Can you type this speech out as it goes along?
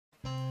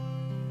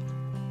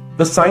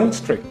The Science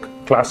Trick,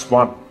 Class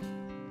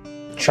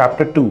 1,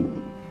 Chapter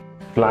 2,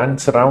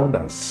 Plants Around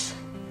Us.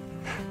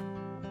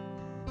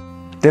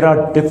 There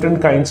are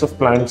different kinds of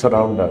plants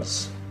around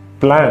us.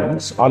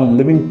 Plants are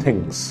living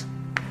things.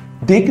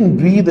 They can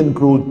breathe and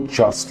grow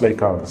just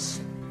like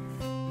us.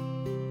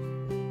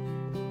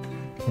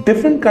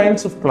 Different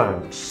kinds of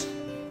plants.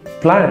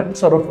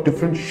 Plants are of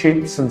different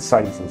shapes and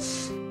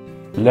sizes.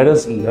 Let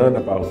us learn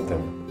about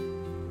them.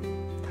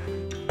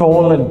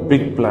 Tall and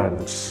big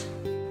plants.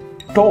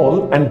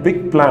 Tall and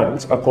big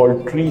plants are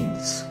called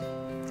trees.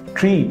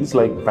 Trees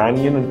like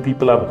banyan and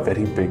peepal are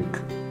very big.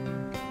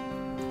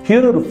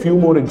 Here are a few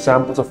more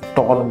examples of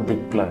tall and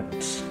big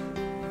plants.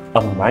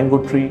 A mango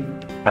tree,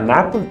 an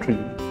apple tree,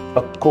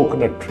 a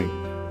coconut tree.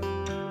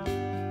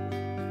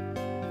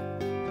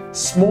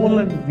 Small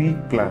and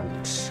weak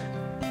plants.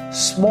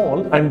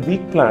 Small and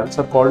weak plants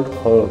are called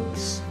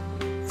herbs.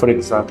 For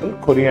example,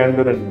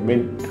 coriander and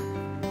mint.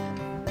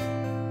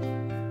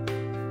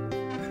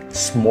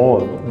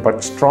 Small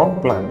but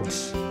strong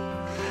plants.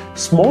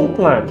 Small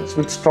plants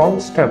with strong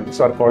stems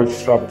are called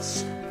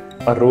shrubs.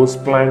 A rose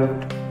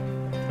plant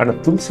and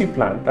a tulsi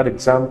plant are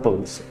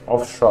examples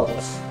of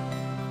shrubs.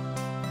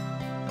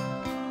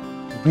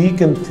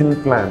 Weak and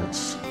thin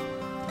plants.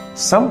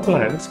 Some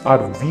plants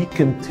are weak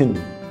and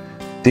thin.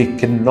 They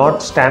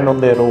cannot stand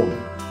on their own.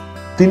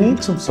 They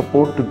need some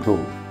support to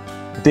grow.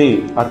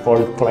 They are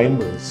called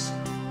climbers.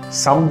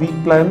 Some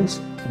weak plants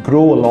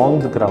grow along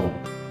the ground.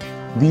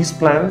 These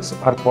plants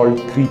are called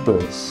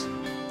creepers.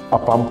 A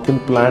pumpkin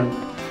plant,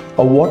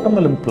 a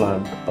watermelon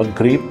plant, a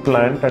grape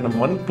plant, and a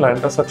money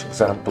plant are such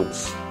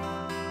examples.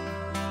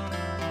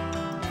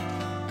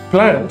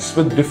 Plants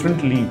with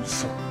different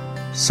leaves.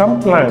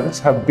 Some plants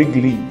have big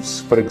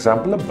leaves, for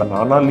example, a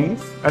banana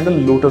leaf and a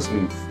lotus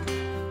leaf.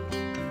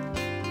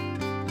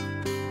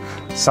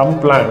 Some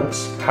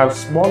plants have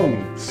small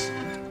leaves,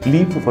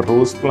 leaf of a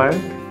rose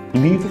plant,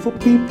 leaf of a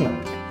pea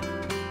plant.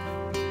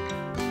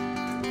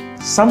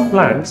 Some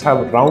plants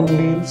have round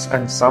leaves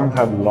and some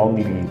have long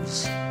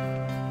leaves.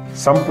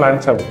 Some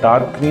plants have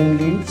dark green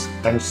leaves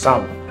and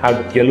some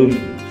have yellow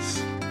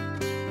leaves.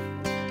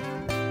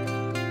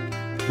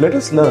 Let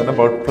us learn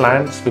about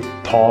plants with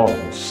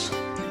thorns.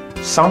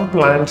 Some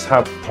plants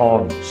have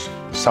thorns.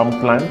 Some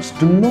plants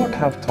do not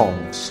have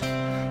thorns.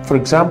 For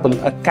example,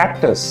 a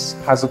cactus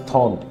has a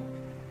thorn.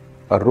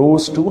 A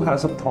rose too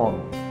has a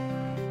thorn.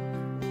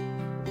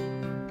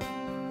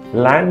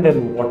 Land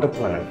and water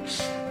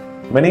plants.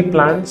 Many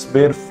plants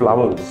bear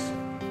flowers.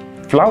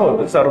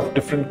 Flowers are of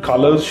different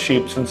colors,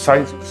 shapes and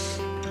sizes.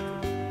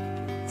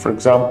 For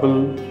example,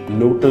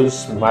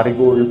 lotus,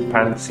 marigold,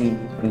 pansy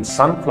and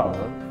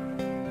sunflower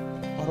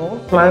are all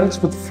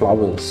plants with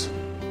flowers.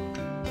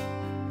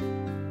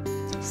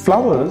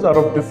 Flowers are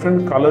of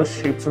different colors,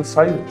 shapes and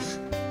sizes.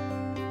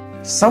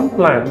 Some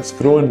plants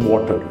grow in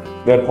water.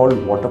 They are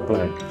called water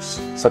plants,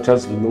 such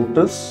as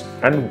lotus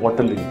and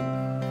water lily.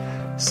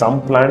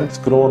 Some plants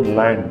grow on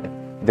land.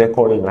 They are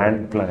called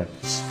land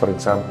plants. For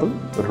example,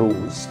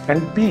 rose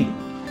and pea.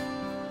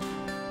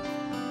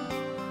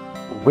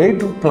 Where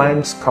do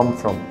plants come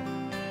from?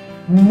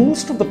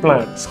 Most of the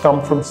plants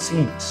come from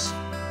seeds.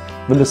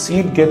 When the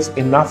seed gets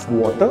enough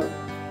water,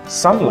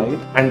 sunlight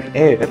and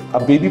air,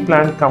 a baby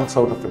plant comes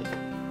out of it.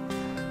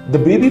 The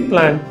baby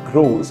plant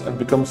grows and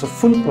becomes a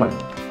full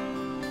plant.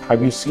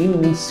 Have you seen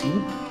any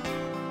seed?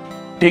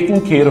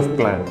 Taking care of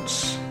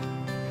plants.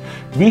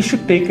 We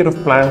should take care of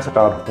plants at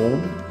our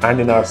home and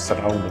in our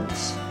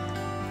surroundings.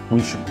 We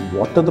should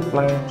water the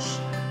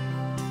plants.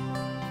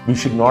 We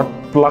should not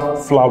pluck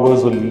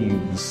flowers or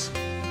leaves.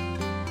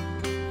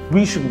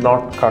 We should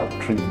not cut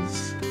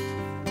trees.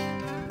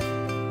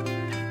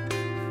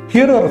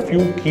 Here are a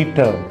few key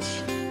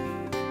terms.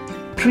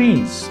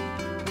 Trees.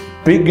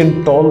 Big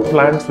and tall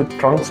plants with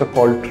trunks are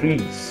called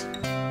trees.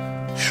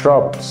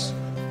 Shrubs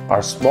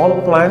are small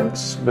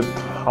plants with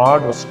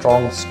hard or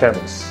strong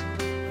stems.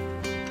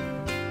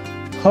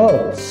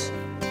 Herbs,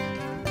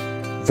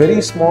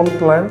 very small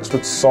plants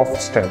with soft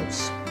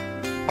stems.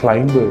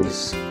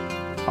 Climbers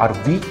are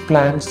weak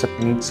plants that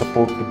need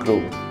support to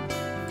grow.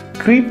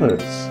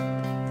 Creepers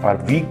are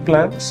weak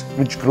plants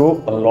which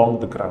grow along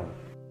the ground.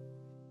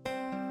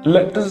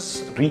 Let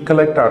us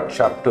recollect our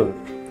chapter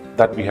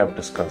that we have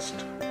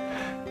discussed.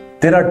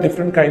 There are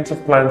different kinds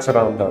of plants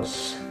around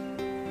us.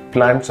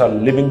 Plants are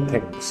living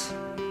things.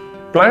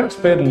 Plants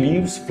bear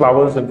leaves,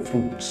 flowers and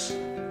fruits.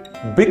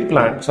 Big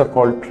plants are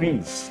called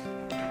trees.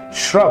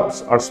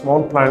 Shrubs are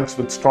small plants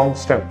with strong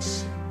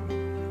stems.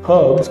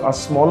 Herbs are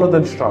smaller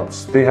than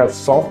shrubs. They have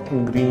soft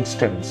and green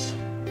stems.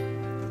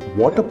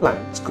 Water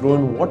plants grow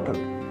in water.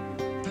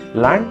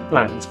 Land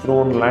plants grow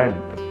on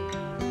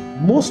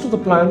land. Most of the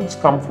plants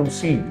come from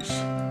seeds.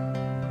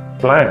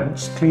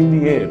 Plants clean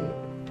the air.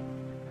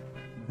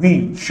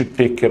 We should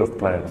take care of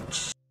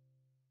plants.